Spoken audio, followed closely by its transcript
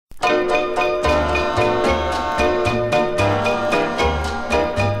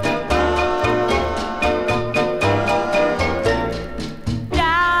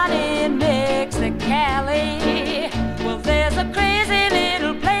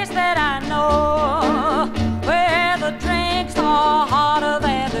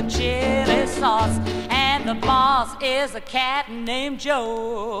boss is a cat named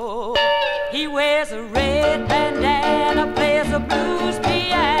Joe. He wears a red bandana, plays a blues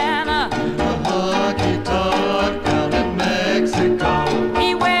piano, a honky tonk down in Mexico.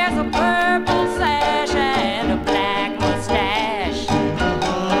 He wears a purple sash and a black mustache, a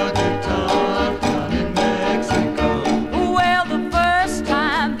honky tonk down in Mexico. Well, the first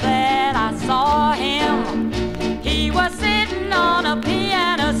time that I saw him, he was sitting on a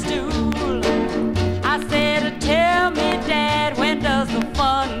piano stool. I said, tell me, Dad, when does the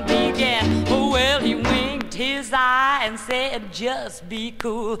fun begin? Well, he winked his eye and said, just be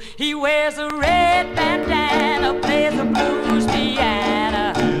cool. He wears a red bandana, plays a blues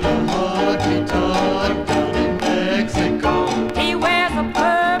piano, a honky tonk down in Mexico. He wears a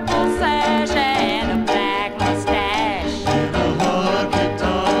purple sash and a black mustache, a honky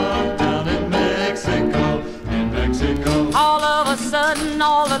tonk down in Mexico. In Mexico. All of a sudden,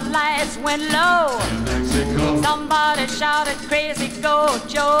 all the lights went low. Mexico. Somebody shouted, crazy, go,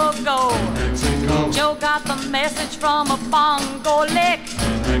 Joe, go. Mexico. Joe got the message from a bongo lick.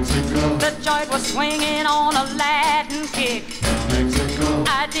 Mexico. The joint was swinging on a Latin kick. Mexico.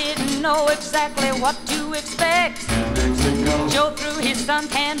 I didn't know exactly what to expect. Mexico. Joe threw his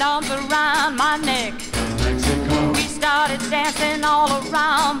suntanned arms around my neck. Mexico. We started dancing all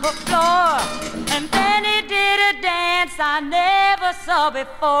around the floor, and then he did a dance I never saw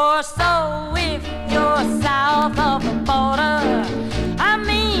before. So if you're south of the border, I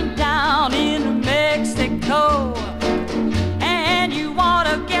mean down in Mexico, and you want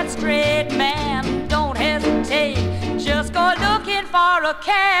to get straight, man, don't hesitate. Just go looking for a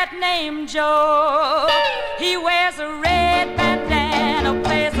cat named Joe.